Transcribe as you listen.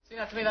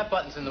Now, to me, that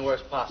button's in the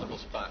worst possible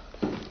spot.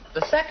 The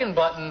second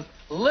button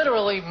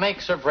literally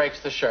makes or breaks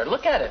the shirt.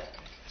 Look at it.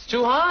 It's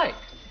too high.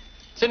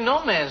 It's in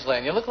no man's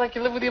land. You look like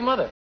you live with your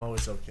mother. Oh,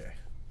 it's okay.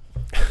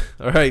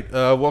 All right,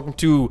 welcome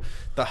to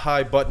the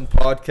High Button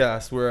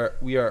Podcast, where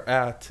we are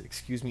at,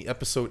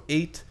 episode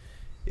 8.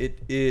 It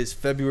is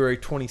February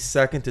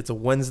 22nd. It's a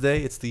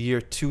Wednesday. It's the year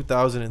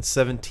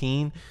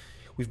 2017.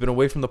 We've been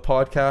away from the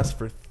podcast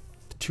for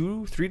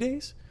 3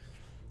 days?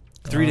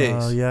 3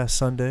 days. Yeah,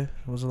 Sunday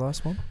was the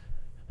last one.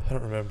 I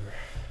don't remember.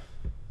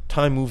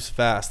 Time moves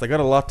fast. I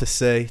got a lot to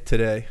say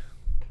today.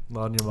 A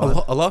lot in your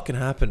mind. A lot can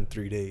happen in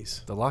 3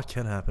 days. A lot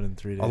can happen in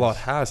 3 days. A lot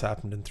has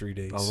happened in 3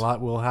 days. A lot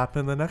will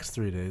happen in the next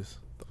 3 days.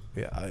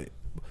 Yeah.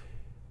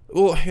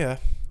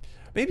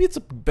 Maybe it's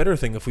a better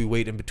thing if we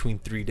wait in between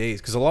 3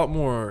 days, because a lot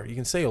more, you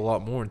can say a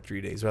lot more in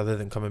 3 days rather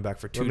than coming back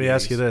for 2 days. Let me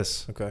ask you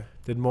this. Okay.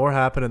 Did more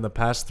happen in the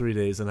past 3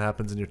 days than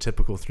happens in your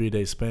typical 3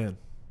 day span?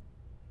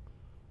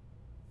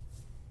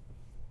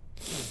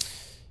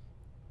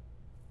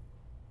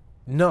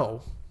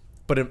 No,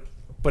 but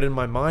in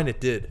my mind it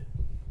did.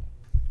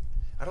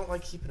 I don't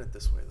like keeping it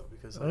this way though,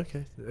 because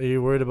okay. Are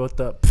you worried about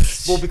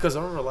that? Well, because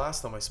I remember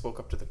last time I spoke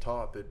up to the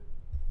top.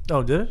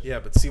 Oh, did it? Yeah,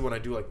 but see, when I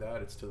do like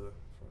that, it's to the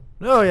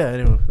front. Oh yeah.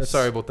 Anyway,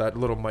 sorry about that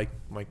little mic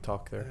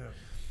talk there.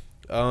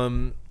 Yeah.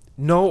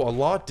 No, a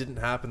lot didn't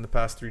happen the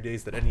past 3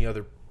 days that any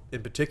other,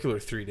 in particular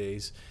 3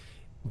 days,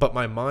 but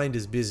my mind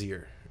is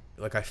busier.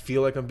 Like, I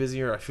feel like I'm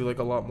busier. I feel like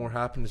a lot more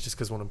happened. It's just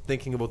because when I'm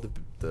thinking about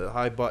the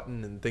high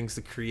button and things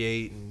to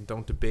create and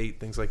don't debate,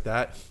 things like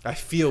that, I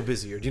feel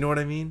busier. Do you know what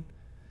I mean?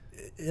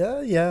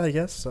 Yeah, I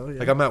guess so. Yeah.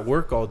 Like, I'm at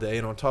work all day,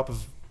 and on top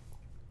of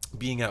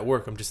being at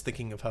work, I'm just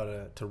thinking of how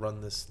to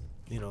run this,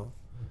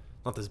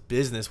 not this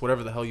business,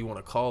 whatever the hell you want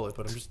to call it,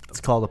 but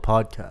It's called a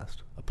podcast.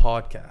 A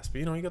podcast.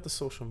 But, you got the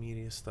social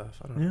media stuff.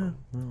 I don't know.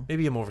 Yeah.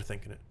 Maybe I'm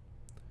overthinking it.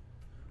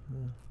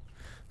 Yeah.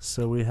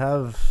 So we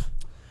have...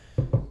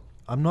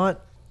 I'm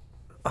not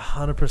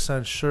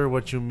 100% sure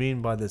what you mean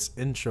by this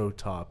intro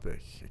topic,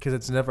 because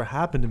it's never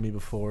happened to me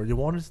before. You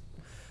wanted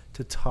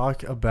to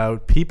talk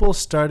about people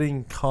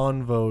starting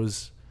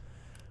convos.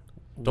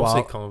 Don't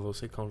say convo,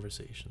 say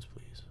conversations,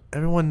 please.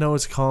 Everyone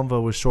knows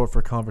convo is short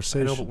for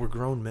conversation. I know, but we're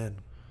grown men.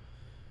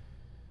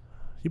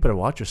 You better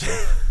watch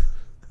yourself.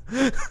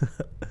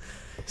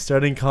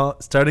 starting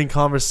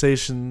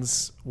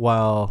conversations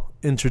while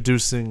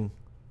introducing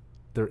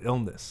their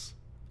illness.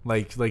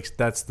 Like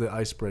that's the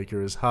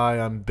icebreaker is, hi,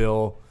 I'm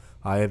Bill.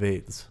 I have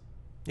AIDS.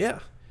 Yeah.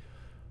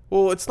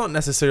 Well, it's not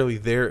necessarily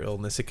their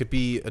illness. It could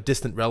be a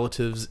distant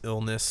relative's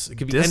illness. It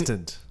could be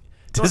distant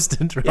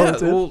relative. Yeah,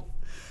 well,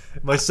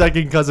 my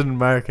second cousin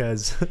Mark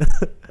has.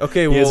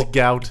 Okay, he has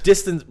gout.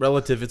 Distant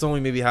relative. It's only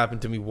maybe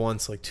happened to me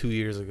once, like 2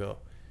 years ago.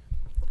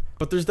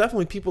 But there's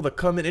definitely people that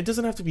come in. It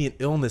doesn't have to be an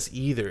illness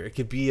either. It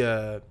could be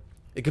an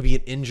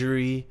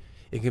injury.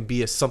 It can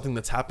be something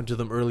that's happened to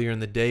them earlier in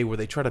the day where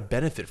they try to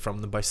benefit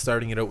from them by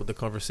starting it out with the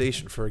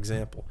conversation. For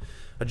example,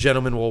 a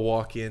gentleman will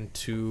walk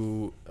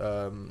into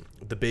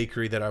the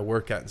bakery that I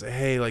work at and say,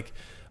 "Hey,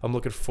 I'm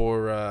looking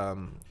for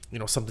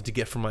something to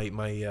get for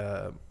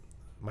my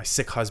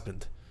sick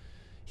husband.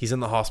 He's in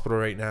the hospital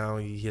right now.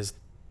 He has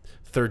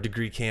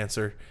 3rd-degree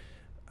cancer.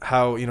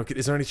 How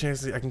is there any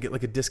chance I can get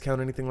like a discount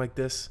or anything like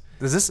this?"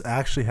 Does this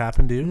actually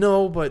happen to you?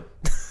 No, but.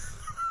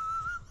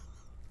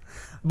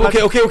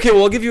 Okay.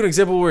 Well, I'll give you an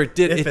example where it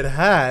did. If it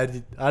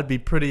had, I'd be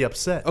pretty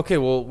upset. Okay,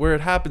 well, where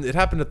it happened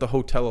at the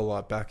hotel a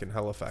lot back in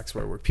Halifax,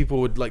 where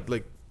people would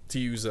like to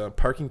use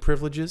parking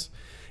privileges,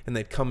 and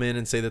they'd come in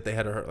and say that they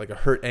had a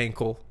hurt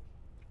ankle,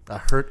 a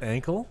hurt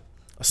ankle,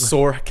 a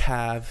sore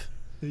calf.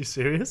 Are you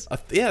serious?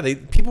 Yeah,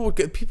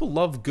 people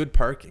love good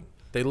parking.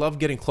 They love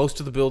getting close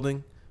to the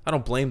building. I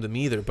don't blame them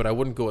either, but I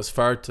wouldn't go as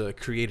far to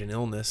create an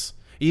illness.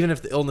 Even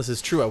if the illness is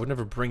true, I would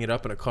never bring it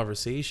up in a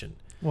conversation.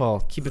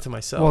 Well, keep it to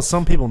myself. Well,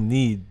 some people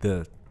need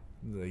the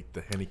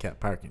handicap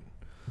parking.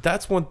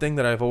 That's one thing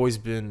that I've always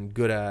been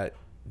good at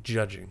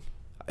judging.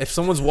 If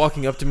someone's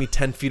walking up to me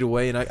 10 feet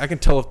away, and I can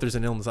tell if there's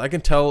an illness. I can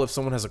tell if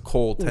someone has a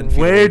cold 10 feet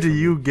away. Where do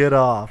you get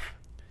off?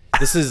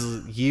 This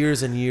is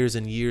years and years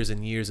and years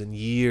and years and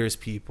years,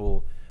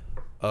 people,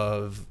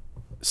 of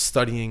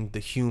studying the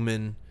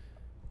human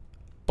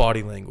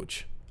body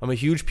language. I'm a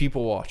huge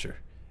people watcher.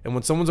 And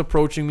when someone's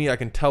approaching me, I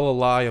can tell a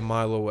lie a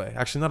mile away.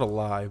 Actually, not a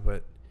lie,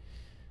 but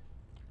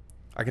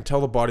I can tell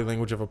the body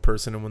language of a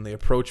person, and when they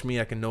approach me,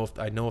 I know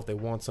if they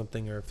want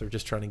something or if they're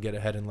just trying to get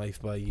ahead in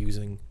life by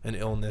using an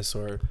illness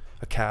or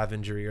a calf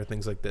injury or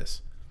things like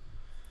this.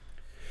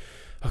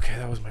 Okay,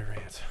 that was my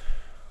rant.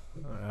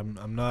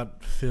 I'm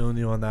not feeling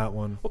you on that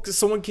one. Well, because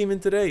someone came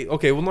in today.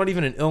 Okay, well, not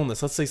even an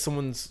illness. Let's say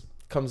someone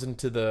comes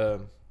into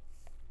the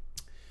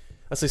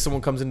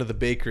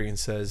bakery and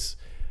says,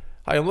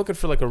 "Hi, I'm looking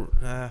for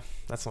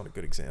that's not a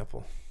good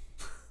example.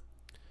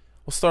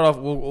 We'll start off.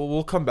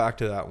 We'll come back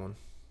to that one.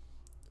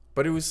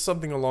 But it was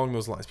something along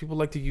those lines. People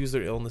like to use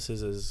their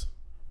illnesses as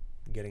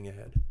getting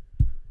ahead.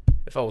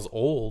 If I was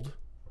old,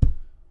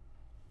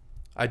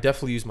 I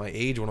definitely use my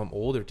age when I'm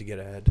older to get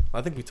ahead.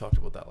 I think we talked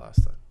about that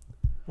last time.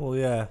 Well,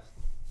 yeah.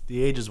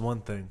 The age is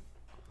one thing.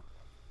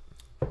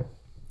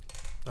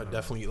 I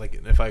definitely like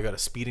if I got a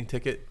speeding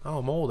ticket. Oh,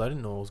 I'm old. I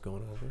didn't know I was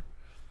going over.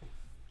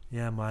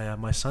 Yeah,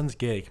 my son's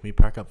gay. Can we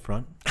park up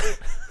front?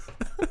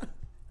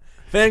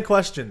 Fan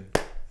question.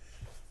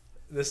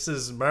 This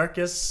is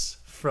Marcus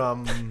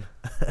from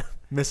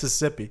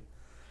Mississippi.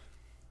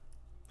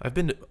 I've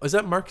been. Is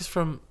that Marcus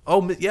from?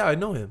 Oh, yeah, I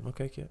know him.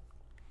 Okay,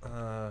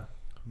 yeah.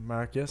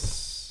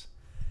 Marcus.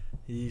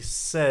 He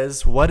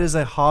says, "What is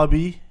a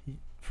hobby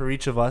for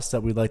each of us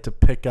that we'd like to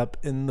pick up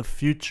in the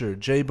future?"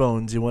 J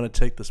Bones, you want to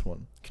take this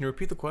one? Can you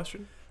repeat the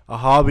question? A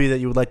hobby that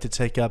you would like to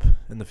take up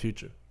in the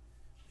future.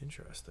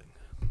 Interesting.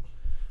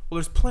 Well,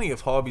 there's plenty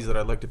of hobbies that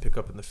I'd like to pick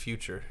up in the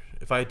future.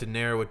 If I had to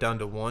narrow it down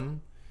to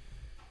one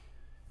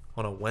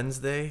on a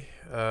Wednesday.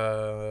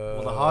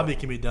 Well, the hobby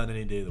can be done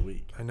any day of the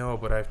week. I know,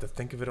 but I have to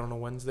think of it on a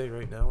Wednesday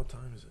right now. What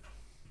time is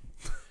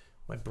it?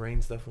 My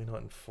brain's definitely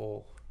not in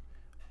full.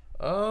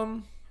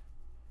 A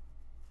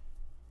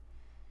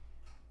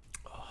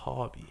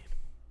hobby.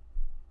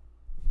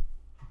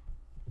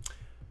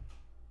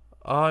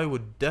 I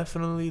would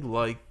definitely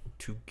like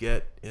to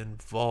get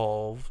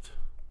involved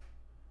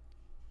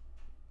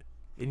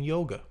in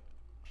yoga.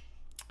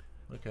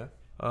 Okay.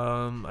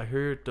 I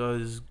hear it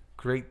does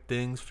great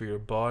things for your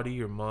body,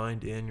 your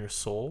mind, and your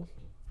soul.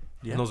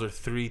 Yeah. And those are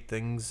three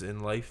things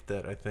in life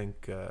that I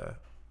think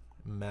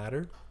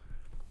matter.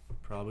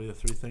 Probably the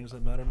three things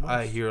that matter most.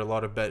 I hear a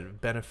lot of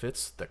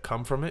benefits that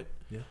come from it.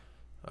 Yeah.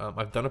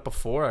 I've done it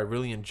before. I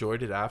really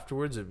enjoyed it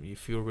afterwards. You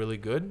feel really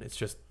good. It's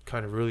just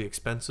kind of really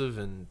expensive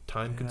and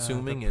time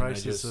consuming.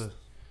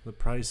 The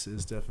price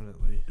is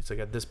definitely. It's like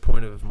at this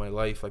point of my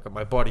life, like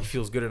my body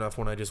feels good enough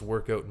when I just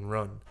work out and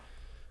run.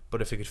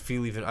 But if it could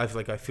feel even, I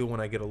feel when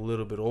I get a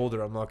little bit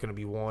older, I'm not going to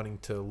be wanting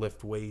to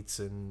lift weights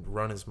and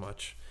run as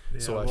much. Yeah,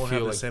 so I won't feel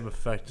have like the same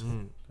effect.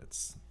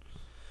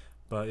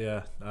 But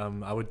yeah,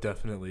 I would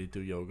definitely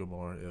do yoga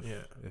more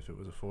if it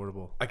was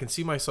affordable. I can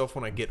see myself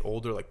when I get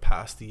older, like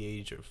past the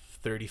age of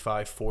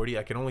 35, 40,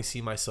 I can only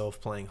see myself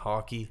playing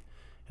hockey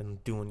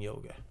and doing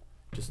yoga.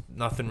 Just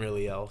nothing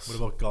really else. What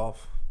about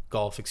golf?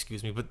 Golf,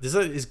 excuse me. But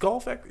is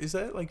golf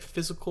like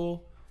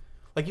physical?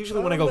 Like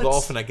usually when I go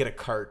golfing, I get a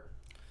cart.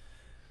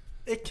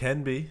 It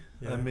can be.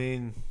 Yeah. I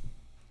mean,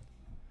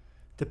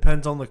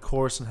 depends on the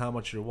course and how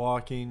much you're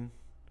walking.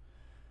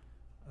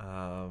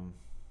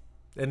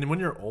 And when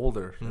you're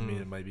older, I mean,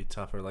 it might be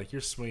tougher. Like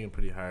you're swinging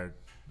pretty hard.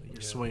 Like,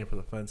 you're swinging for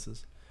the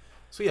fences.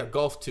 So yeah,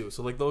 golf too.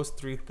 So like those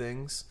three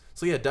things.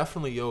 So yeah,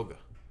 definitely yoga.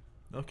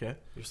 Okay.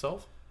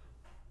 Yourself?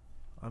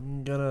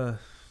 I'm gonna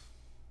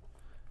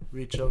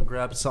reach out and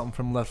grab something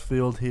from left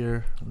field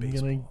here.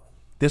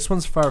 This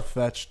one's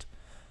far-fetched.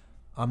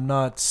 I'm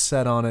not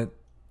set on it,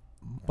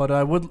 but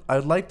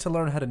I'd like to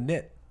learn how to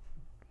knit.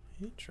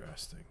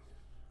 Interesting.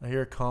 I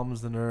hear it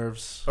calms the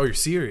nerves. Oh, you're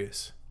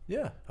serious?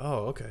 Yeah.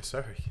 Oh, okay.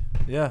 Sorry.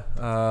 Yeah.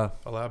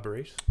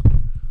 Elaborate.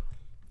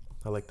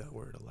 I like that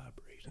word,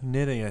 elaborate.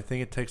 Knitting, I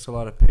think it takes a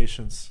lot of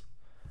patience,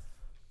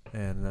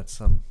 and that's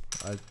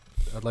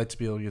I'd like to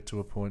be able to get to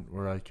a point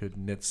where I could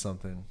knit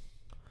something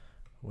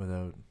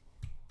without.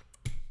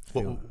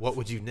 What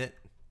would you knit?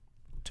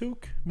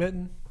 Toque,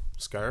 mitten,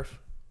 Scarf?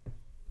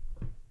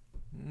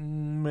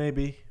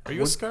 maybe. Are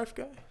you a scarf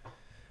guy?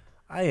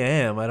 I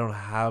am. I don't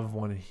have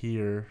one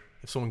here.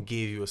 If someone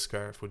gave you a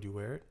scarf, would you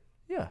wear it?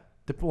 Yeah.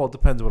 Well, it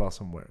depends what else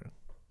I'm wearing.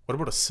 What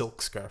about a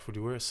silk scarf? Would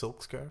you wear a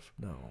silk scarf?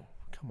 No.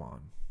 Come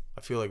on.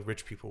 I feel like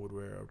rich people would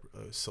wear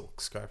a silk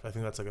scarf. I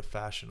think that's like a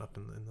fashion up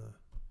in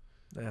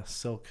the... Yeah,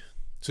 silk.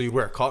 So you'd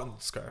wear a cotton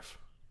scarf?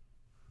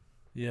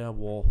 Yeah,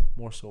 wool.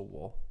 More so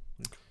wool.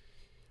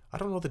 I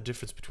don't know the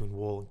difference between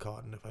wool and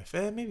cotton.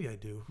 Maybe I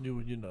do.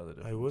 You know the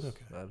difference. I would?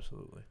 Okay.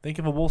 Absolutely. Think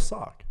of a wool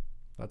sock.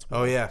 That's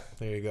wool. Oh, yeah.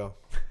 There you go.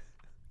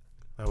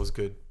 That was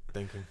good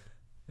thinking.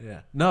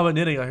 Yeah. No, but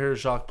knitting, I heard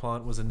Jacques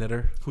Plante was a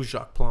knitter. Who's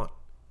Jacques Plante?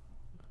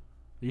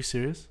 Are you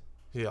serious?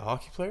 Is he a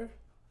hockey player?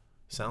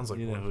 Sounds like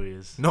you one. know who he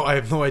is. No, I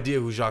have no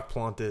idea who Jacques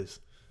Plante is.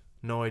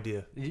 No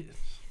idea. Is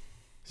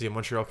he a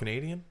Montreal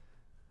Canadian?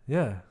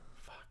 Yeah.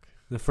 Fuck.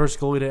 The first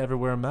goalie to ever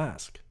wear a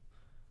mask.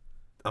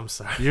 I'm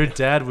sorry. Your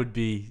dad would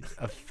be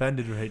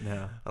offended right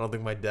now. I don't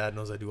think my dad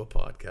knows I do a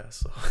podcast,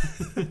 so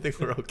I think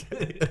we're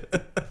okay.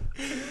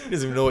 He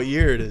doesn't even know what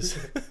year it is.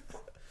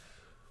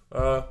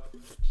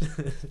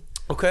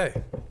 Okay.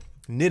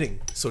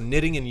 Knitting. So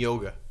knitting and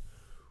yoga.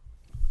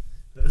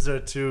 Those are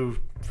two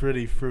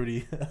pretty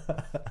fruity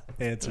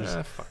answers.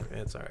 Fuck,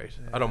 it's all right.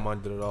 I don't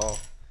mind it at all.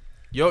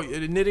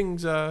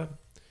 Knitting's... I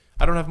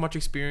don't have much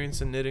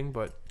experience in knitting,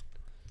 but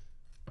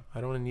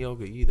I don't in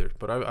yoga either.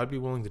 But I'd be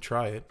willing to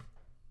try it.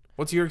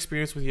 What's your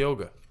experience with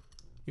yoga?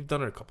 You've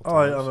done it a couple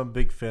times. I'm a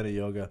big fan of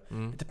yoga.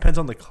 It depends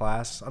on the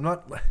class.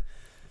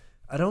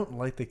 I don't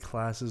like the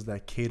classes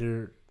that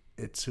cater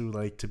it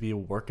to be a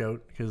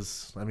workout,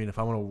 because I mean, if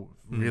I want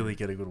to really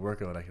get a good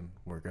workout, I can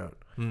work out.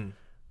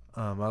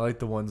 I like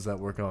the ones that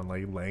work on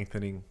like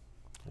lengthening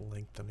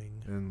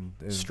and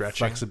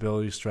stretching,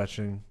 flexibility,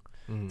 stretching.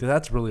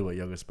 That's really what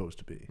yoga's supposed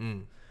to be.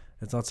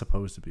 It's not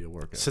supposed to be a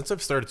workout. Since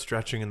I've started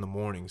stretching in the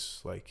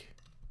mornings,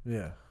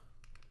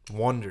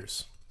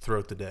 wonders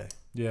throughout the day.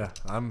 Yeah,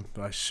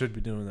 I should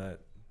be doing that.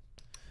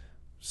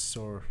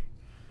 Sore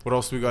What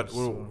else we got?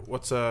 So-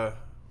 What's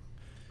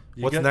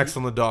You what's get- next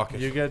on the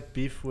docket? You get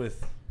beef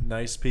with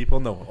nice people?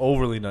 No,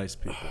 overly nice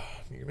people.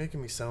 You're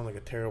making me sound like a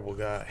terrible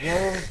guy.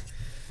 Well,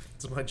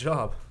 it's my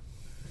job.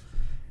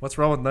 What's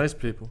wrong with nice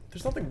people?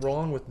 There's nothing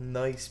wrong with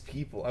nice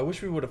people. I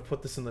wish we would have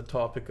put this in the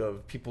topic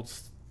of people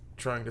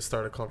trying to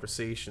start a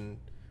conversation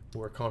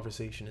where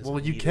conversation is. Well,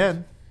 you needed.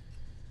 can.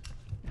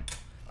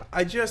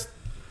 I just.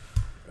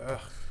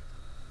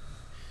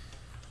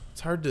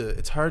 It's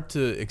hard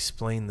to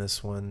explain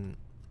this one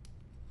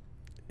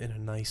in a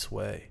nice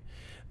way.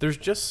 There's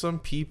just some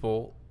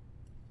people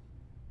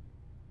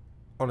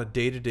on a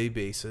day-to-day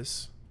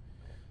basis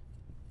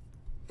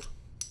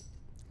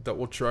that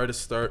will try to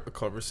start a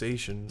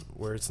conversation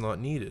where it's not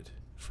needed.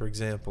 For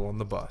example, on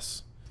the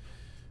bus.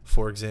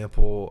 For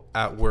example,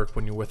 at work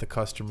when you're with a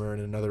customer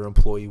and another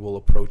employee will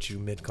approach you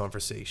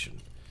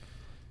mid-conversation.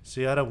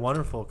 See, I had a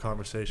wonderful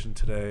conversation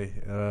today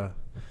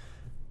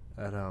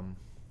at a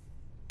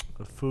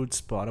food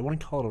spot. I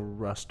wouldn't call it a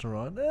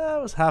restaurant.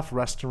 It was half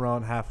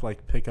restaurant, half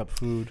like pick up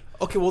food.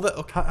 Okay, well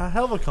okay. A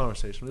hell of a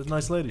conversation with a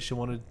nice lady.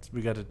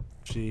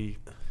 She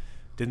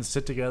didn't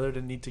sit together,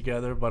 didn't eat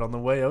together, but on the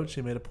way out,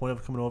 she made a point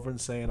of coming over and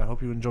saying, "I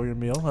hope you enjoy your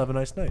meal. Have a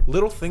nice night."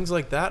 Little things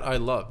like that I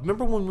love.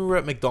 Remember when we were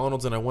at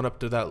McDonald's and I went up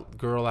to that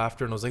girl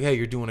after and I was like, "Hey,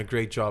 you're doing a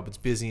great job. It's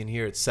busy in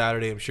here. It's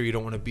Saturday. I'm sure you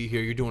don't want to be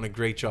here. You're doing a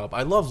great job."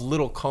 I love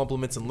little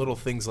compliments and little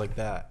things like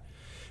that.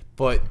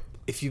 But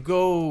if you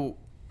go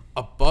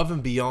above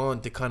and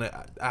beyond to kind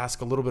of ask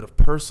a little bit of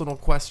personal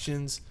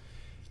questions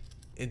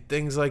and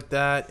things like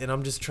that, and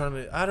I'm just trying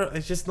to,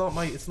 it's just not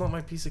my, it's not my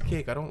piece of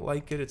cake. I don't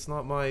like it. It's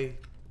not my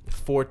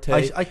forte.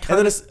 I'm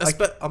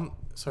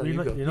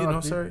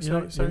sorry.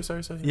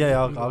 Sorry.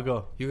 I'll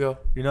go. You go.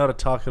 You're not a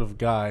talkative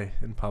guy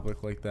in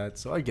public like that,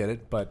 so I get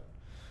it. But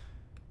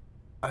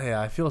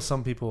I feel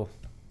some people.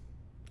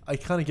 I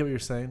kind of get what you're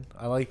saying.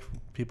 I like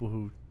people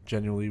who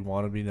genuinely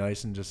want to be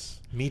nice and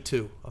just. Me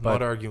too. I'm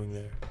not arguing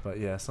there. But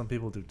yeah, some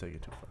people do take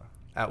it too far.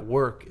 At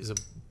work is a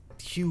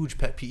huge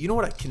pet peeve. You know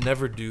what I can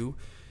never do?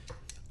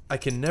 I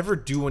can never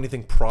do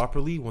anything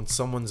properly when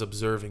someone's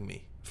observing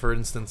me. For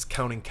instance,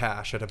 counting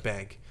cash at a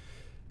bank.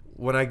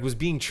 When I was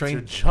being trained,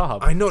 it's your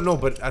job. I know, no,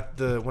 but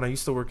when I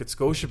used to work at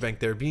Scotiabank,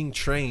 they were being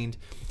trained.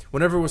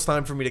 Whenever it was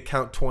time for me to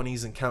count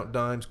 20s and count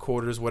dimes,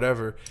 quarters,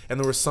 whatever, and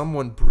there was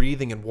someone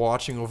breathing and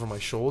watching over my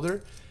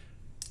shoulder,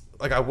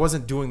 like I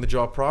wasn't doing the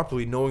job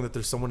properly, knowing that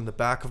there's someone in the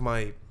back of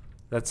my.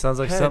 That sounds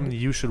like head. something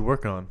you should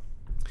work on.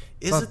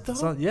 Is it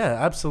though? Yeah,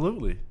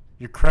 absolutely.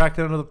 You're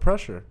cracking under the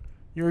pressure.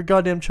 You're a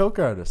goddamn choke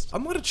artist.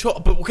 I'm not a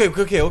choke, but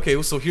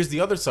okay. So here's the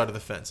other side of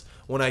the fence.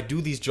 When I do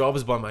these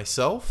jobs by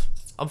myself,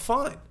 I'm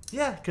fine.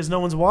 Yeah, because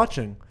no one's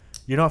watching.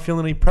 You're not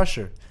feeling any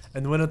pressure.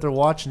 And when they're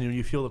watching you,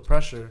 you feel the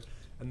pressure.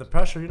 And the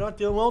pressure, you're not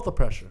dealing well with the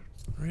pressure.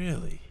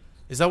 Really?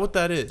 Is that what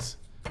that is?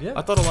 Yeah.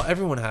 I thought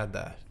everyone had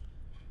that.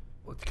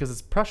 Because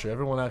it's pressure.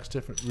 Everyone reacts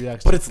different.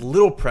 But it's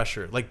little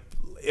pressure. Like,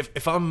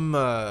 if I'm,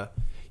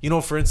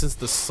 for instance,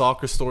 the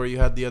soccer story you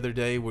had the other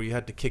day where you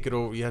had to kick it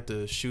over, you had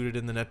to shoot it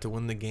in the net to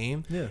win the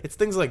game. Yeah. It's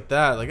things like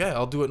that. Like, hey,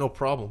 I'll do it, no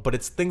problem. But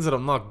it's things that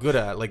I'm not good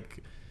at.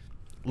 Like,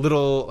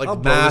 little,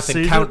 like math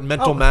and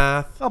mental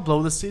math. I'll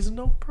blow this season,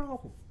 no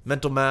problem.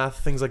 Mental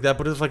math, things like that.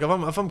 But it's like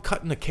if I'm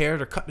cutting a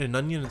carrot or cutting an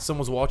onion and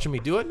someone's watching me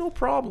do it, no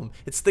problem.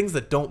 It's things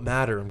that don't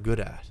matter I'm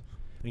good at.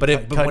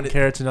 But cutting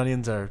carrots and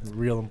onions are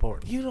real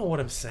important. You know what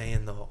I'm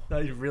saying, though. No,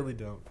 you really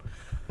don't.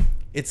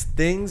 It's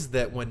things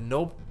that when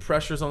no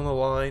pressure's on the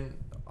line,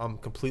 I'm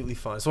completely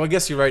fine. So I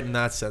guess you're right in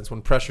that sense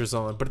when pressure's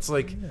on. But it's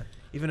like,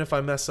 even if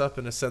I mess up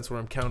in a sense where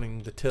I'm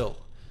counting the till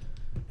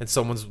and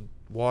someone's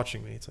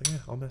watching me, it's like, yeah,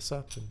 I'll mess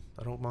up and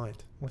I don't mind.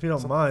 Well, if you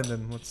don't mind,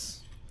 then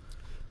what's...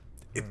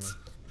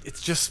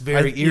 It's just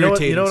very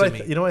irritating to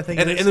me. You know what I think?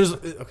 And there's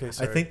okay.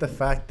 Sorry. I think the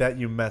fact that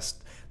you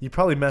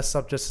probably mess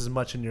up just as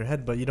much in your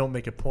head, but you don't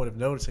make a point of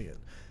noticing it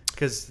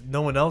because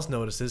no one else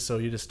notices, so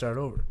you just start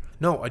over.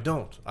 No, I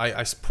don't.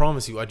 I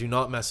promise you, I do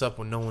not mess up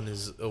when no one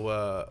is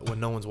when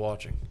no one's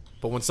watching.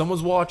 But when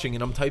someone's watching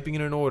and I'm typing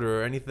in an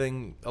order or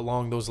anything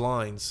along those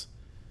lines,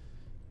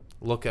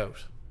 look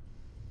out.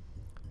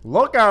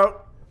 Look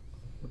out.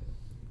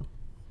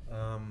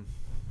 1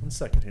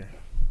 second here.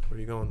 Where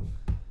are you going?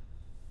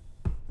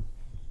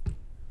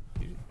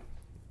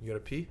 You gotta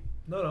pee?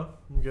 No,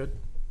 I'm good.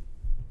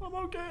 I'm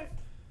okay.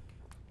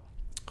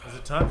 Is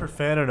it time for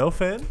fan or no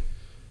fan?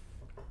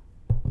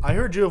 I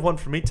heard you have one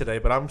for me today,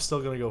 but I'm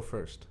still gonna go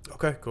first.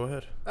 Okay, go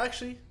ahead.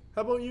 Actually,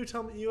 how about you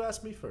tell me? You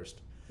ask me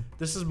first.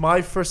 This is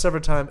my first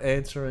ever time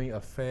answering a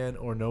fan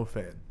or no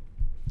fan.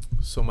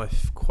 So my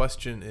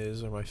question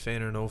is, or my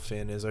fan or no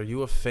fan is, are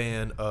you a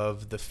fan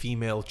of the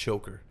female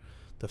choker,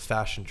 the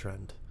fashion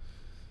trend?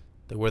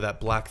 They wear that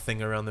black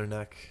thing around their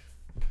neck.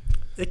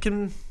 It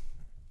can,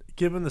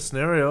 given the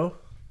scenario.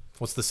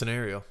 What's the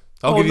scenario?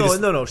 No.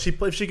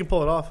 If she can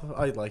pull it off,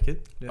 I'd like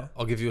it. Yeah.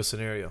 I'll give you a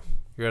scenario.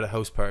 You're at a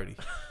house party.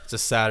 It's a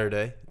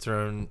Saturday. It's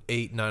around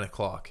 8, 9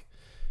 o'clock.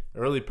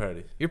 Early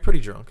party. You're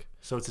pretty drunk.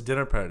 So it's a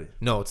dinner party.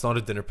 No, it's not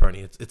a dinner party.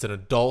 It's an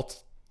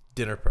adult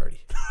dinner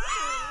party.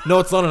 No,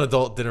 it's not an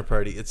adult dinner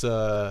party. It's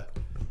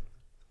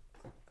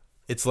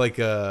like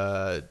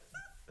a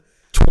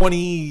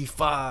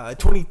 25,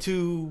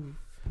 22,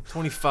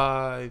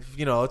 25.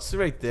 You know, it's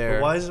right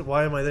there. But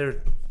why am I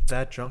there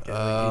that drunk at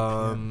like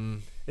 8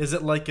 p.m.? Is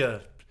it like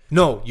a...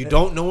 No, you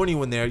don't know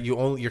anyone there.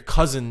 Your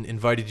cousin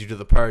invited you to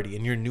the party,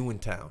 and you're new in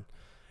town.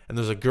 And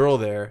there's a girl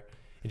there,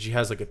 and she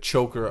has like a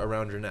choker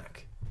around her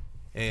neck.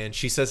 And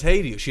she says,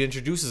 "Hey," to you. She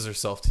introduces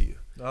herself to you.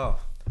 Oh.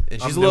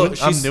 And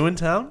I'm new in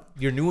town?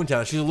 You're new in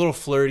town. She's a little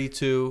flirty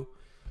too.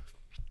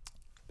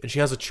 And she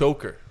has a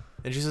choker.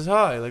 And she says,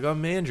 "Hi, like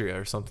I'm Mandria,"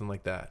 or something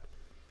like that.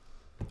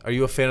 Are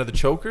you a fan of the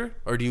choker,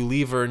 or do you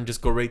leave her and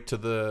just go right to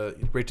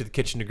the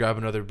kitchen to grab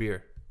another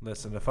beer?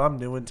 Listen, if I'm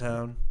new in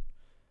town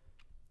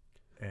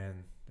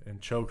and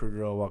choker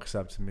girl walks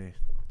up to me,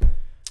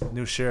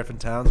 new sheriff in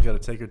town's got to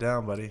take her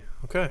down, buddy.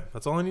 Okay,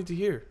 that's all I need to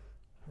hear.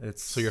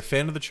 So you're a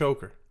fan of the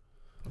choker?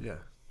 Yeah.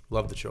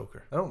 Love the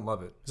choker. I don't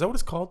love it. Is that what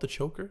it's called, the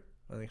choker?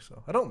 I think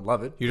so. I don't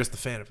love it. You're just a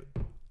fan of it.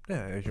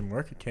 Yeah, it can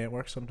work. It can't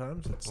work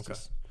sometimes. It's okay.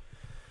 Just...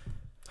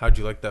 How'd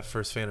you like that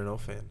first fan or no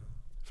fan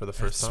for the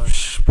first time?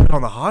 Put it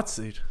on the hot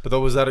seat. But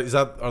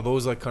are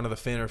those like kind of the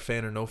fan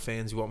or no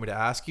fans you want me to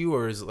ask you,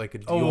 or is it like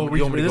are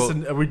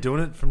we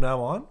doing it from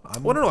now on?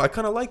 Well, no, I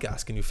kind of like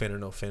asking you fan or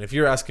no fan. If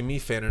you're asking me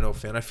fan or no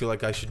fan, I feel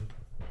like I should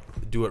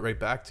do it right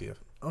back to you.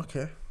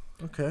 Okay.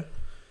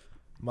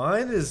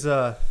 Mine is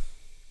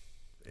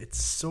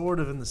it's sort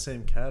of in the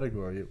same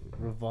category. It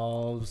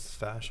revolves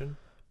fashion.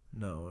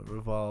 No, it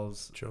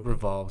revolves Choking.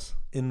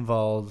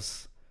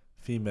 Involves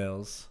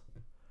females.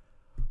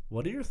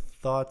 What are your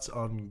thoughts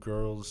on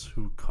girls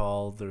who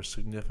call their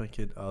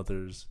significant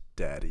others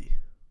daddy?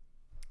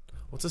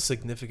 What's a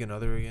significant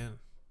other again?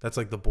 That's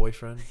like the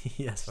boyfriend?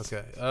 Yes.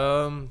 Okay.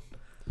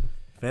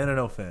 Fan or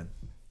no fan?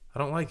 I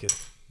don't like it.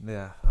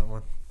 Yeah,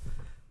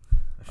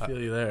 I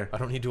feel you there. I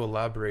don't need to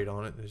elaborate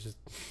on it. It's just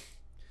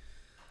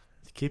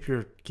keep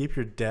your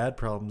dad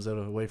problems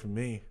away from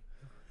me.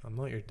 I'm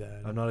not your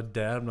dad. I'm not a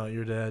dad. I'm not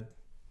your dad.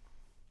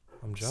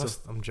 I'm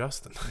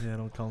Justin. Yeah,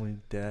 don't call me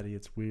daddy.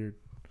 It's weird.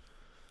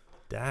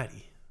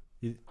 Daddy.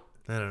 I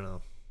don't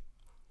know.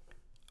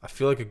 I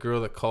feel like a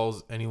girl that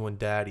calls anyone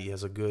daddy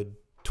has a good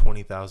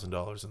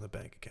 $20,000 in the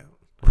bank account.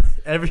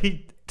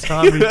 Every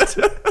time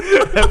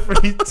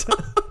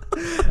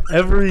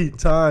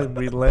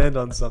we land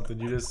on something,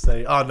 you just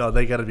say, "Oh no,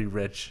 they got to be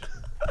rich."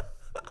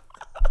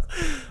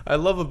 I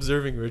love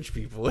observing rich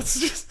people.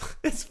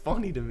 It's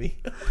funny to me.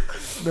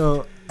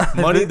 No,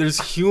 money. There's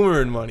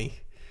humor in money.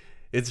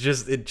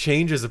 It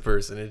changes a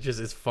person.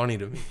 It's funny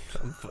to me.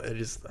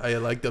 I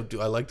like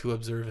to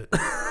observe it.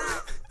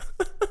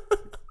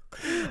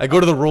 I go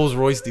to the Rolls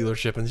Royce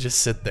dealership and just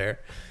sit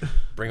there,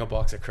 bring a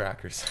box of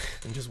crackers,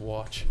 and just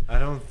watch. I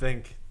don't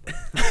think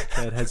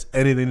that has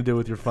anything to do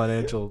with your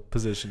financial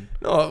position.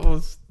 No,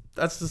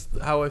 that's just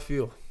how I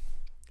feel.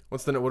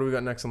 What do we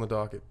got next on the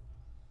docket?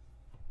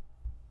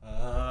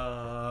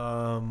 I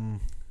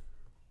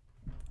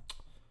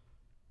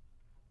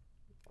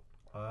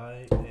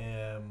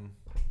am.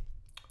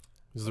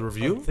 Is the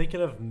review? I'm thinking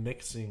of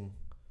mixing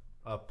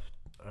up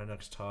our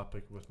next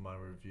topic with my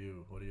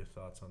review. What are your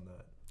thoughts on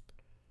that?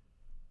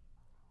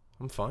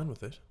 I'm fine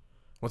with it.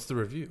 What's the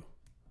review?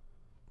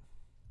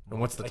 And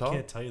what's the topic? I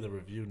can't tell you the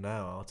review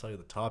now. I'll tell you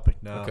the topic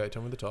now. Okay,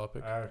 tell me the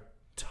topic. Our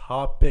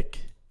topic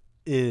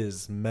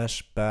is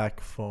Meshback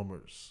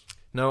foamers.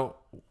 Now,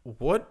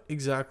 what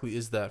exactly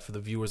is that for the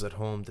viewers at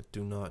home that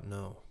do not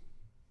know?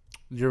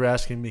 You're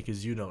asking me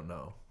because you don't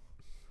know.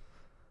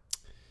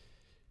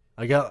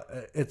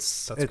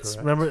 That's correct.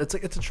 Remember, it's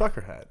a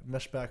trucker hat,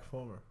 Meshback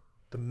foamer.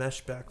 The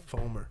Meshback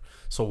foamer.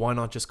 So why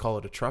not just call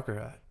it a trucker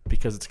hat?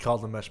 Because it's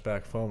called the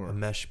Meshback foamer. A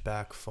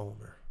Meshback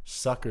foamer.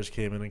 Suckers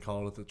came in and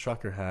called it the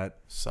trucker hat.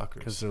 Suckers.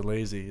 Because they're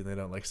lazy and they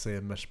don't like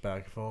saying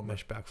Meshback foamer.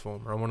 Meshback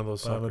foamer. I'm one of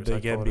those suckers. I'm a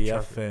big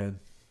MBF fan.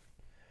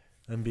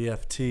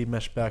 MBFT,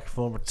 Meshback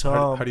foamer.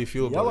 Tom. How do you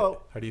feel about Yellow. it?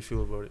 How do you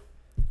feel about it?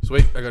 So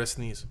wait, I gotta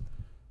sneeze.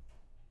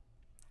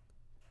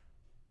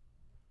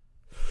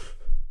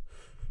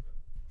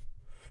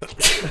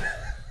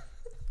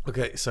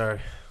 Okay, sorry.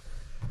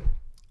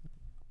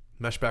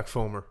 Meshback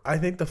foamer. I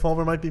think the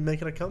foamer might be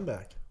making a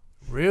comeback.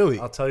 Really?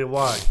 I'll tell you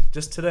why.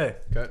 Just today.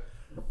 Okay.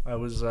 I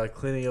was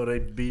cleaning out a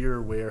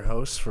beer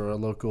warehouse for a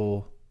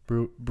local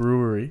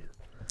brewery.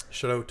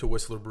 Shout out to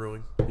Whistler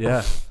Brewing.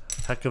 Yeah.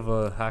 Heck of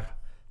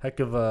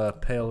a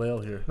pale ale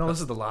here. No, this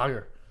is the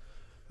lager.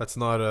 That's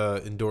not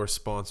a endorsed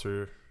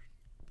sponsor.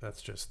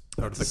 That's just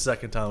out of the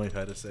second time we've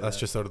had to say that. That's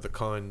just out of the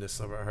kindness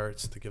of our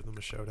hearts to give them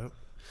a shout out.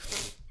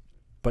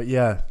 But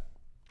yeah,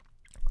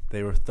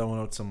 they were throwing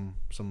out some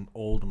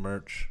old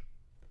merch,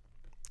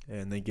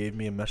 and they gave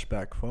me a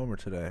Meshback foamer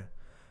today.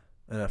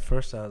 And at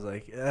first I was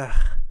like, ugh.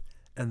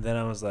 And then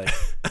I was like,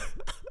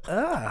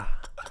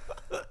 ah.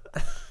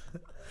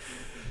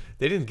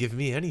 They didn't give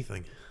me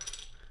anything.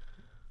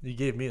 You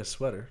gave me a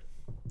sweater.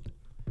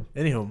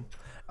 Anywho,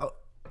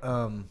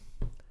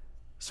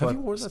 so have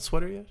you worn that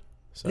sweater yet?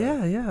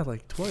 Sorry. Yeah,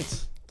 like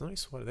twice.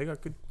 Nice sweater. They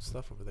got good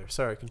stuff over there.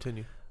 Sorry,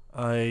 continue.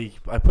 I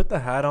put the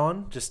hat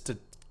on just to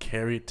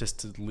carry it, just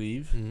to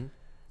leave. Mm-hmm.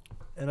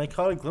 And I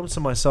caught a glimpse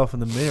of myself in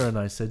the mirror, and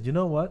I said, you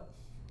know what?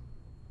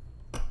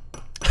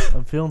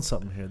 I'm feeling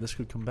something here. This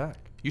could come back.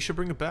 You should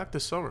bring it back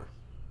this summer.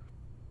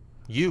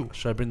 You.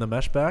 Should I bring the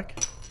mesh back?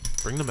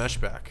 Bring the mesh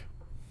back.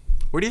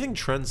 Where do you think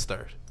trends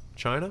start?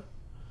 China?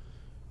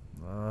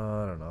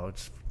 I don't know.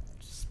 It's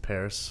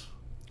Paris.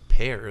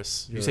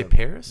 Paris? You say Europe.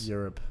 Paris?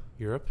 Europe.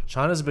 Europe?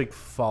 China's a big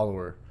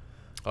follower.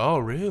 Oh,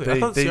 really?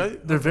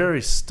 They're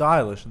very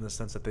stylish in the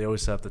sense that they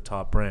always have the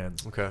top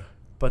brands. Okay.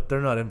 But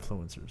they're not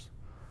influencers.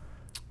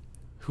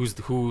 Who's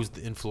the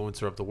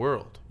influencer of the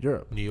world?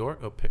 Europe. New York?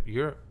 Oh,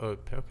 Europe? Oh,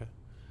 okay.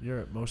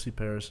 Europe. Mostly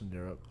Paris and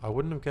Europe. I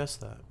wouldn't have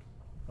guessed that.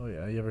 Oh,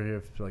 yeah. You ever hear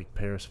of, like,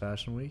 Paris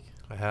Fashion Week?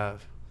 I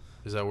have.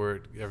 Is that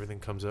where everything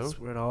comes out? That's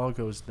where it all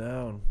goes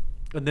down.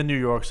 And then New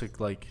York's,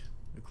 like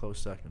a close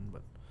second,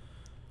 but...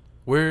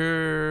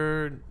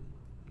 Where...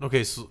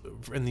 Okay, so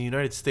in the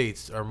United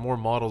States, are more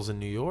models in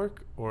New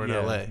York or in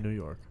LA? New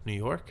York. New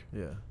York?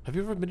 Yeah. Have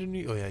you ever been to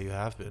New York? Oh, yeah, you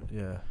have been.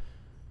 Yeah.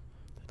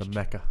 The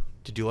Mecca.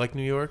 Did you like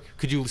New York?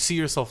 Could you see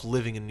yourself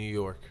living in New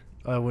York?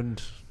 I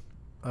wouldn't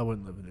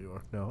live in New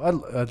York. No.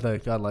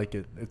 I like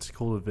it. It's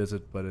cool to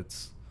visit, but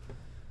it's...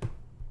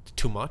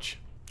 Too much?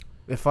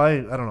 If I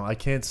don't know, I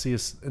can't see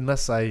us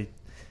unless if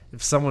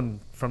someone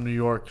from New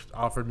York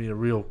offered me a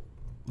real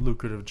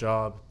lucrative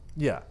job,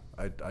 yeah,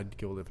 I'd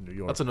go live in New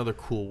York. That's another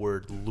cool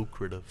word,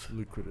 lucrative.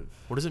 Lucrative.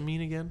 What does it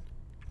mean again?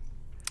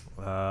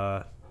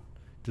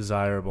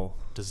 Desirable.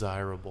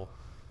 Desirable.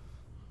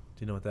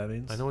 Do you know what that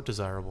means? I know what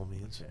desirable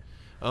means.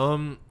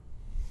 Okay.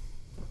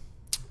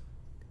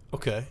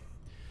 Okay.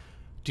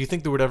 Do you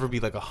think there would ever be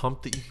like a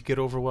hump that you could get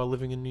over while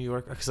living in New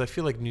York? Because I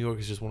feel like New York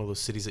is just one of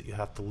those cities that you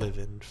have to live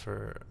in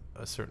for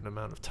a certain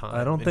amount of time.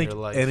 I don't in think your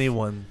life.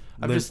 anyone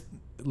lives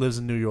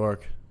in New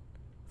York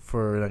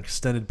for an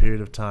extended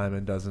period of time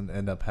and doesn't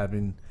end up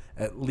having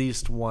at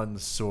least one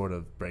sort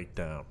of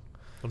breakdown.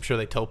 I'm sure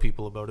they tell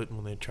people about it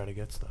when they try to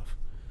get stuff.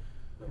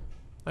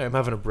 Hey, I'm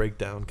having a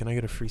breakdown. Can I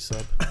get a free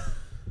sub?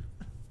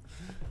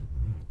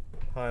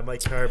 Hi, my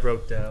car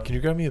broke down. Can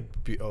you grab me a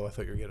beer? Oh, I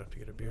thought you were getting up to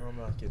get a beer. No, I'm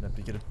not getting up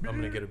to get a beer. I'm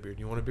going to get a beer. Do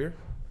you want a beer?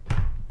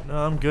 No,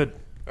 I'm good.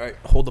 All right.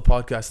 Hold the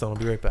podcast down. I'll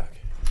be right back.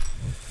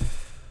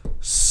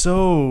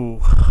 So,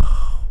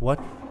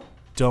 what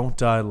don't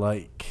I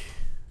like?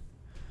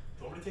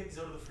 Do you want me to take these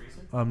out of the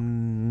freezer?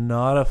 I'm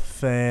not a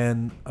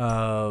fan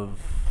of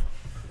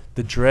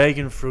the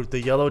dragon fruit,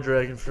 the yellow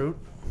dragon fruit.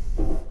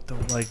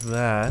 Don't like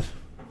that.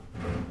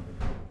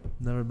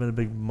 Never been a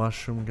big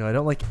mushroom guy. I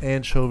don't like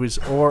anchovies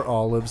or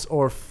olives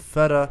or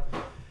feta.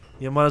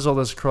 You might as well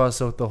just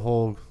cross out the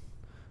whole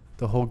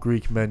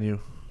Greek menu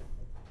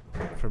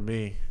for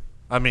me.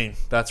 I mean,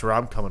 that's where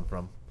I'm coming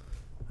from.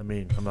 I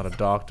mean, I'm not a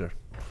doctor.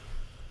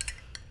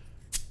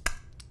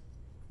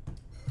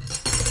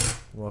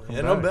 Welcome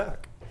And back. I'm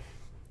back.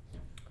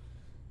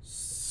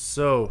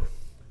 So,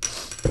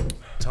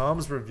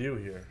 Tom's review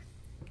here.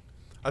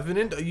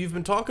 You've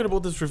been talking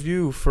about this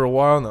review for a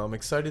while now. I'm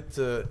excited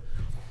to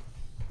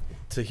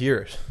hear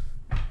it.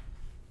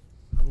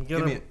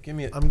 Give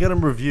me it. I'm gonna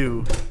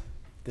review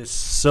this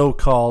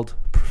so-called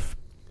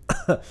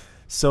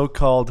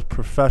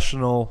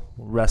professional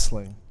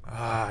wrestling.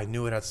 I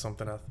knew it had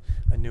something else.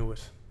 I knew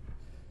it.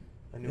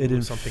 It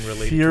was something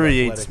related to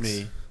infuriates athletics.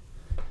 me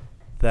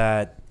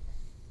that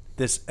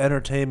this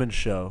entertainment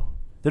show,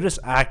 they're just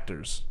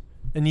actors.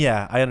 And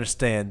yeah, I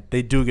understand.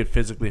 They do get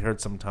physically hurt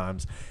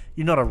sometimes.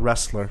 You're not a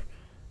wrestler.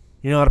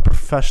 You're not a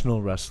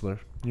professional wrestler.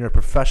 You're a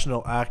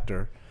professional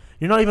actor.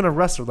 You're not even a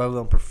wrestler, let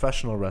alone a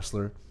professional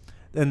wrestler.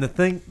 And the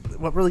thing,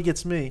 what really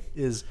gets me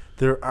is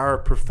there are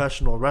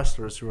professional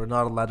wrestlers who are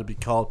not allowed to be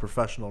called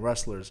professional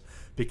wrestlers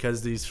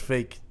because these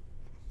fake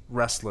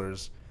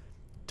wrestlers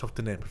took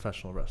the name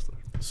professional wrestler.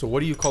 So what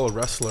do you call a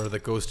wrestler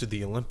that goes to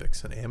the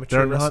Olympics? An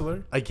amateur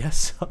wrestler? I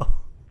guess so.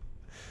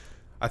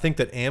 I think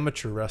that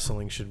amateur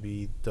wrestling should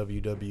be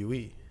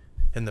WWE,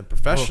 and then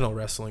professional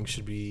wrestling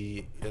should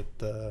be at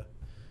the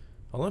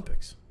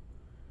Olympics.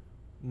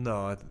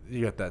 No,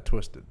 you got that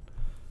twisted.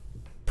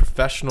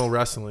 Professional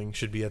wrestling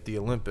should be at the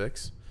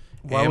Olympics.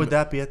 Why would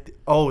that be at the...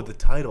 Oh, the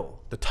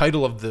title. The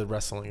title of the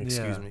wrestling,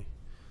 excuse me.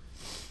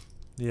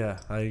 Yeah,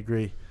 I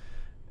agree.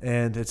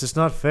 And it's just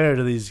not fair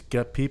to these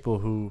people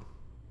who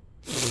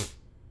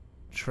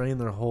train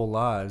their whole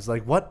lives.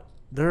 Like, what?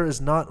 There is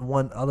not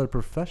one other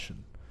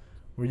profession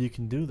where you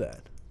can do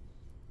that.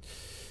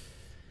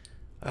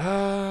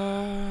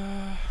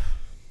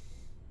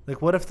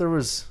 Like, what if there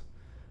was...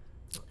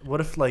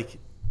 What if, like,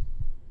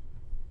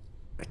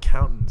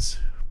 accountants,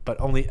 but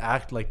only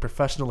act like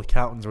professional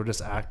accountants were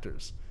just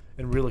actors,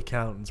 and real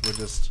accountants were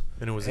just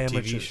And it was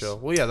amateurs. a TV show.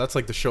 Well, yeah, that's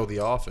like the show The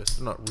Office.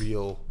 They're not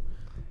real.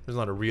 There's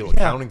not a real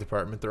accounting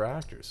department. They're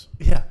actors.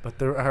 Yeah, but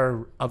there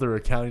are other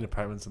accounting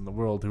departments in the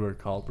world who are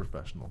called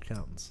professional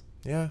accountants.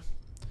 Yeah.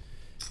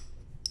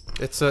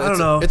 I don't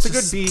know. It's a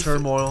Just good beef.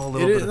 turmoil. A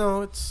little bit.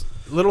 No, it's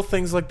little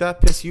things like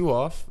that piss you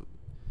off.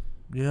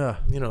 Yeah,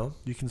 You know,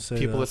 you can say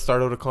people that that.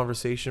 start out a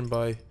conversation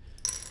by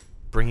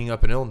bringing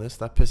up an illness,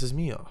 that pisses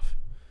me off.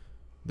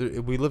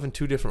 We live in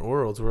two different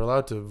worlds. You're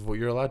allowed to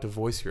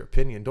voice your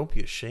opinion. Don't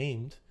be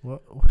ashamed.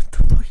 What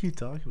the fuck are you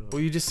talking about?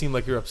 Well, you just seem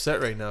like you're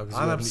upset right now.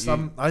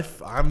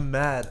 I'm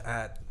mad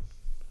at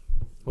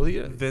Well,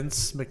 yeah.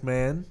 Vince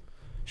McMahon,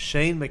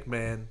 Shane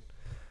McMahon,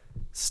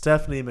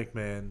 Stephanie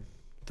McMahon.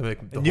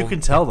 And you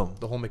can tell them.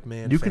 The whole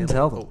McMahon You family. can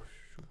tell them. Oh,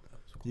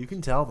 You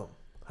can tell them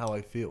how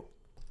I feel.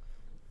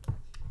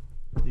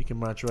 You can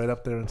march right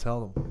up there and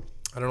tell them.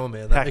 I don't know,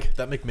 man. Heck.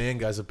 That McMahon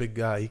guy's a big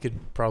guy. He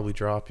could probably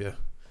drop you.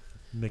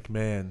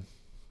 McMahon.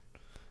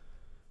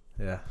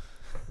 Yeah.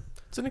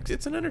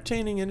 It's an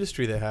entertaining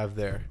industry they have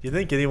there. You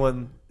think any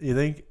like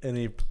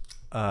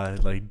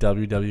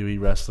WWE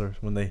wrestler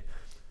when they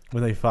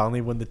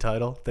finally win the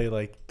title, they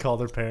like call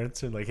their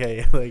parents and like,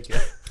 hey, like,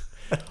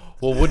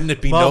 well, wouldn't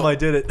it be Mom, I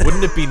did it.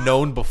 Wouldn't it be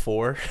known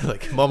before?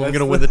 Like, Mom, I'm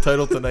gonna win the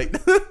title tonight.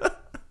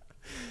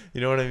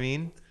 You know what I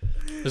mean?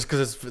 Just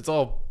because it's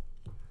all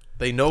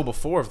they know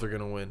before if they're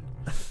gonna win.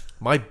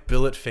 My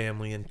billet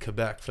family in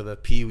Quebec for the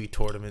Pee Wee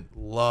tournament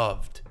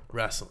loved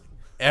wrestling.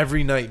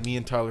 Every night, me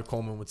and Tyler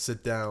Coleman would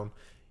sit down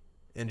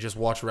and just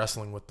watch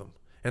wrestling with them.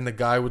 And the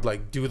guy would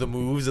like do the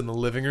moves in the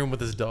living room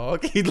with his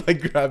dog. He'd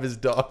like grab his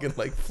dog and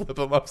like flip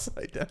him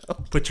upside down.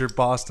 Put your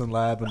Boston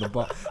lab in the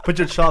put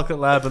your chocolate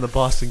lab in the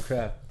Boston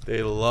crab.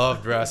 They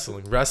loved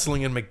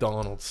wrestling and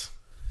McDonald's.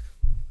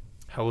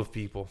 Hell of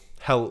people.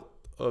 Hell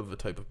of a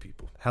type of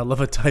people. Hell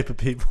of a type of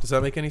people. Does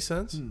that make any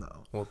sense?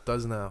 No. Well, it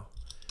does now.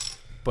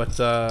 But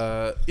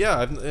yeah,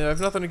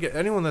 I've nothing to get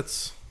anyone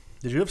that's.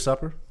 Did you have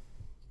supper?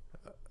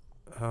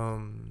 I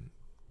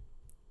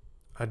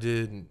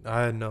didn't.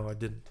 I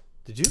didn't.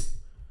 Did you?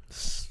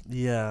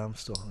 Yeah, I'm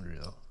still hungry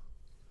though.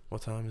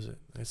 What time is it?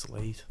 It's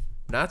late.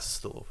 Nat's is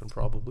still open,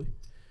 probably.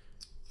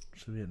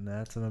 Should we get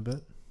Nats in a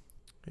bit?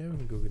 Yeah, we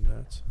can go get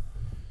Nats.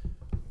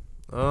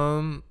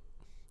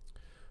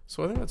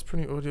 So I think that's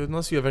pretty.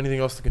 Unless you have anything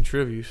else to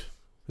contribute,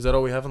 is that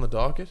all we have on the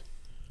docket?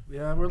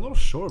 Yeah, we're a little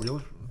short.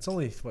 It's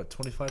only what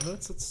 25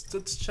 minutes.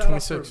 Let's chat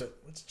 26. for a bit.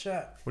 Let's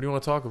chat. What do you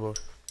want to talk about?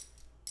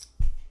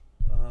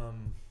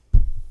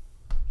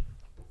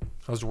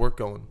 How's your work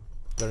going?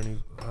 Got any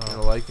you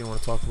want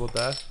to talk about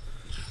that?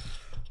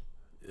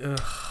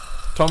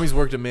 Tommy's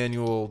worked a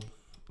manual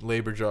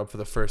labor job for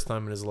the first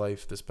time in his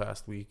life this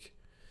past week.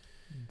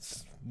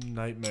 It's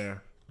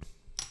nightmare.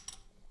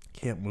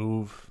 Can't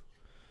move.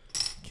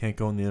 Can't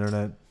go on the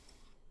internet.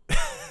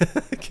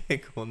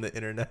 Can't go on the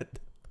internet.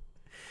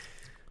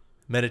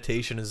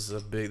 Meditation is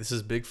this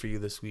is big for you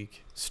this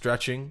week.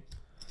 Stretching.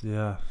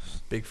 Yeah.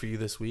 Big for you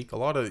this week. You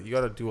got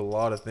to do a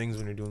lot of things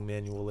when you're doing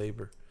manual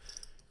labor.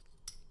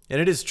 And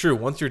it is true.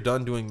 Once you're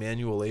done doing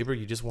manual labor,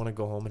 you just want to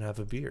go home and have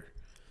a beer.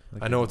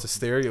 Like I know it's a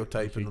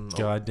stereotype. Like a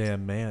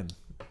goddamn man.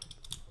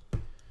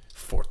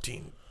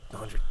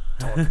 1,400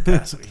 ton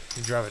capacity.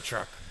 You drive a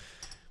truck.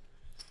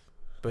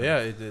 But yeah,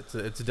 it's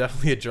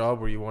definitely a job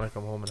where you want to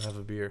come home and have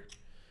a beer.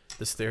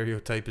 The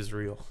stereotype is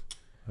real.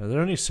 Are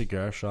there any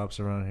cigar shops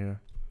around here?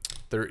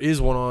 There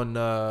is one on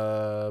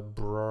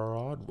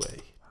Broadway.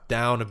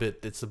 Down a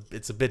bit. It's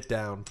a bit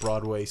down.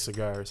 Broadway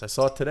Cigars. I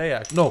saw it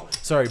today.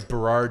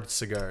 Burrard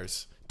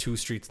Cigars. 2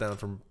 streets down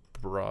from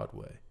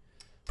Broadway.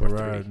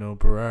 Burrard, no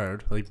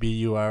Burrard. Like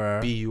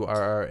B-U-R-R.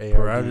 B-U-R-R-A-R-D.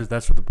 Burrard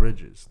that's where the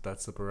bridge is.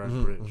 That's the Burrard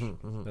Bridge.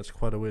 Mm-hmm. That's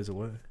quite a ways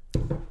away. Do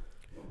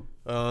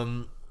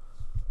you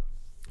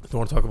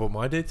want to talk about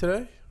my day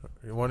today?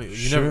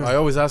 Sure. I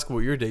always ask about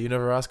your day. You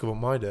never ask about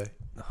my day.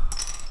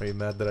 Are you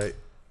mad that Are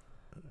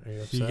you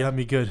upset? You got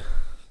me good.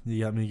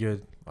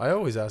 I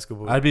always ask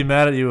about. I'd be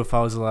mad at you if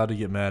I was allowed to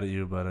get mad at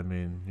you, but I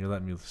mean, you're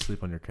letting me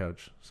sleep on your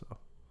couch, so.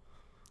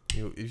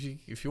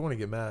 If you want to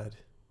get mad.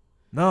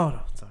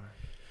 No, it's all right.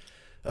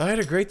 I had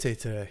a great day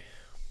today.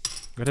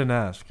 I didn't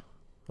ask.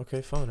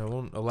 Okay, fine. I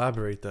won't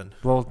elaborate then.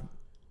 Well,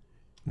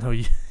 no,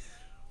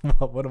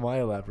 what am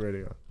I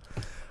elaborating on?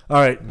 All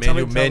right,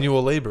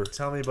 manual labor.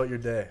 Tell me about your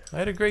day. I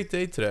had a great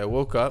day today. I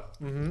woke up,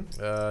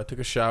 took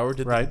a shower.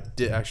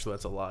 Actually,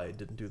 that's a lie. I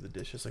didn't do the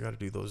dishes. I got to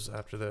do those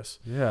after this.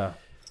 Yeah.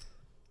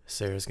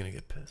 Sarah's gonna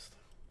get pissed.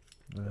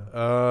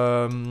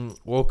 Yeah.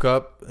 Woke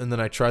up and then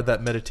I tried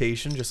that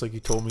meditation just like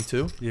you told me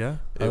to. Yeah.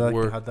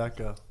 How'd that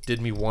go?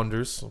 Did me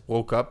wonders.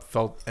 Woke up,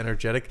 felt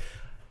energetic.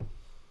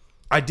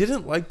 I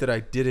didn't like that I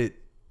did it.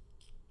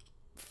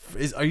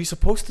 Are you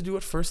supposed to do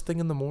it first thing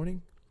in the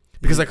morning?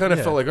 Because I kind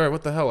of felt like, all right,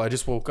 what the hell? I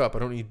just woke up. I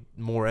don't need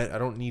more. I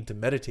don't need to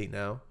meditate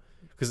now.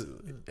 Because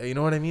you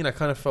know what I mean? I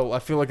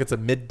feel like it's a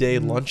midday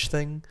lunch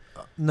thing.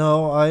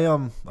 No, I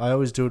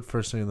always do it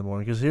first thing in the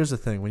morning. Because here's the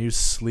thing: when you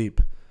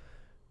sleep,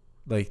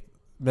 like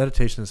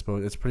meditation is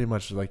it's pretty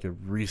much like a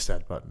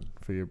reset button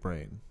for your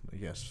brain, I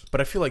guess. But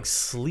I feel like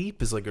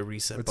sleep is like a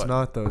reset button. It's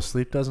not though.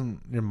 Sleep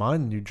doesn't. Your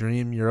mind, you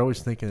dream. You're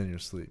always thinking in your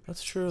sleep.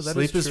 That's true.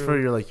 Sleep is for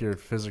your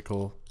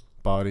physical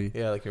body.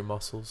 Yeah, like your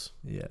muscles.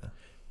 Yeah.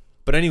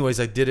 But anyways,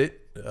 I did it.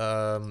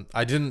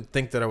 I didn't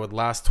think that I would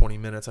last 20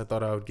 minutes. I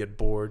thought I would get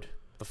bored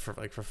for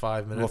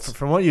 5 minutes. Well,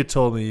 from what you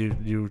told me,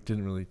 you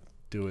didn't really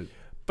do it.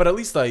 But at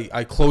least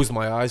I closed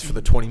my eyes for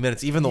the 20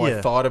 minutes, even though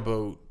I thought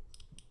about,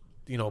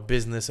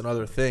 business and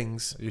other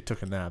things. You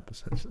took a nap,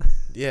 essentially.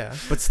 Yeah,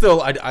 but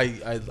still,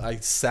 I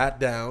sat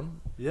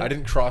down. Yeah. I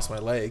didn't cross my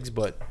legs,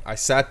 but I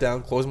sat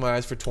down, closed my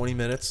eyes for 20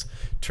 minutes,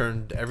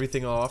 turned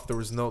everything off. There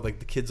was no, the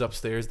kids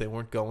upstairs, they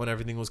weren't going.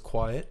 Everything was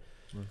quiet.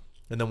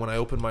 And then when I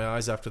opened my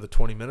eyes after the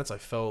 20 minutes, I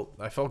felt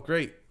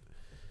great.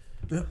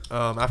 Yeah.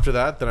 After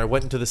that, then I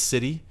went into the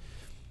city.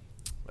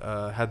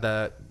 Had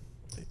that.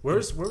 Where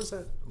was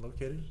that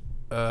located?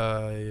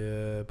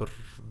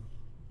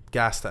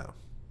 Gastown.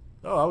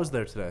 Oh, I was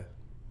there today.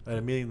 I had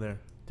a meeting there.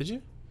 Did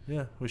you?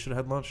 Yeah, we should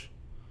have had lunch.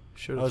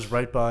 Should. I was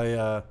right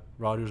by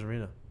Rogers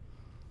Arena.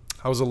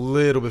 I was a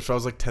little bit. I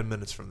was like 10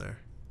 minutes from there.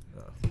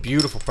 Oh.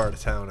 Beautiful part of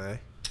town, eh?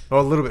 Oh,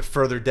 a little bit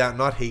further down.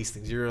 Not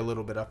Hastings. You're a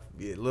little bit up.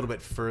 A little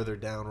bit further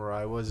down where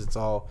I was. It's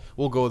all.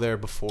 We'll go there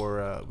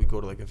before we go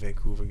to like a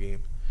Vancouver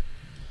game.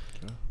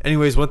 Okay.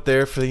 Anyways, went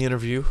there for the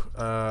interview.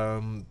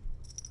 Called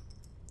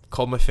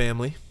my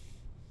family.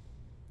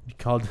 You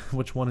called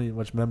which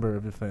member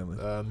of your family?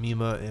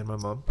 Mima and my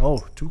mom.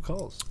 Oh, 2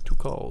 calls. 2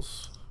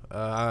 calls.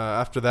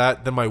 After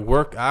that, then my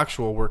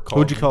actual work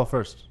called. Who'd you call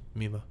first?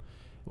 Mima.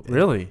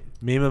 Really?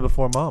 Mima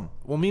before mom?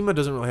 Well, Mima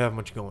doesn't really have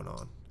much going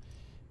on.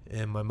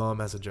 And my mom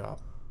has a job.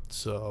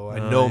 So I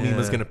know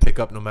Mima's going to pick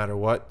up no matter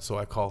what. So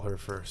I call her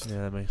first. Yeah,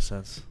 that makes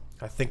sense.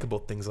 I think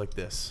about things like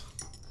this.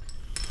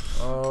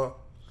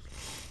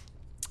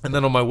 And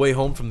then on my way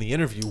home from the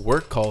interview,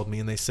 work called me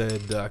and they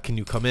said, can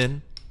you come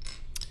in?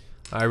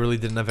 I really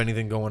didn't have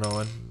anything going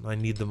on. I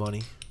need the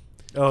money.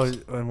 Oh,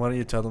 and why don't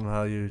you tell them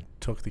how you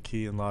took the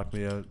key and locked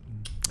me out?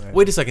 Right.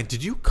 Wait a second.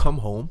 Did you come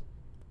home?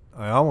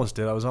 I almost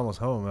did. I was almost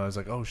home. I was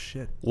like, oh,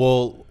 shit.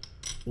 Well,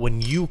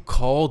 when you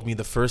called me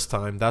the first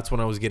time, that's when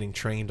I was getting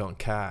trained on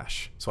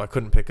cash. So I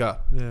couldn't pick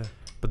up. Yeah.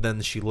 But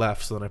then she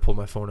left, so then I pulled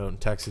my phone out and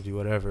texted you,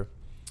 whatever.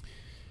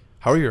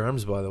 How are your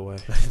arms, by the way?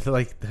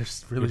 Like, they're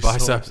really your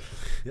biceps. sore.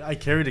 Yeah, I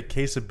carried a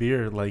case of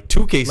beer, like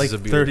 2 cases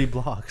of beer. 30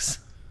 blocks.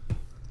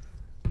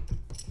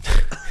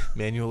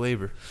 Manual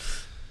labor.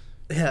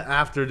 Yeah,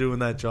 after doing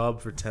that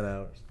job for 10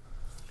 hours.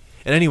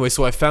 And anyway,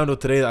 so I found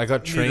out today that I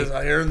got trained.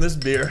 I earned this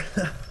beer.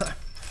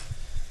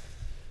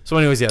 So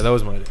anyways, yeah, that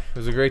was my day. It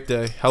was a great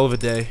day. Hell of a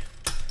day.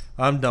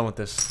 I'm done with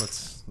this.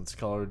 Let's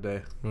call it a day.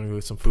 You want to go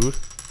get some food?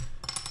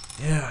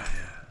 Yeah.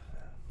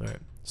 All right.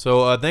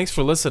 So thanks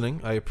for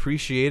listening. I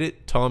appreciate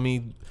it.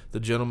 Tommy, the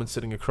gentleman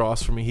sitting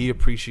across from me, he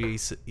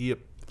appreciates it.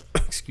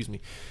 Excuse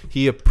me.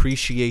 He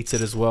appreciates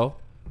it as well.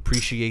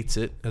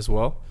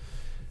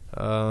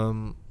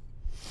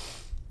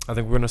 I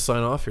think we're going to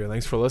sign off here.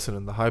 Thanks for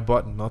listening. The high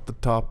button, not the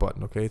top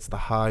button, okay? It's the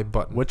high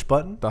button. Which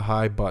button? The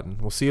high button.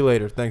 We'll see you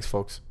later. Thanks,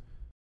 folks.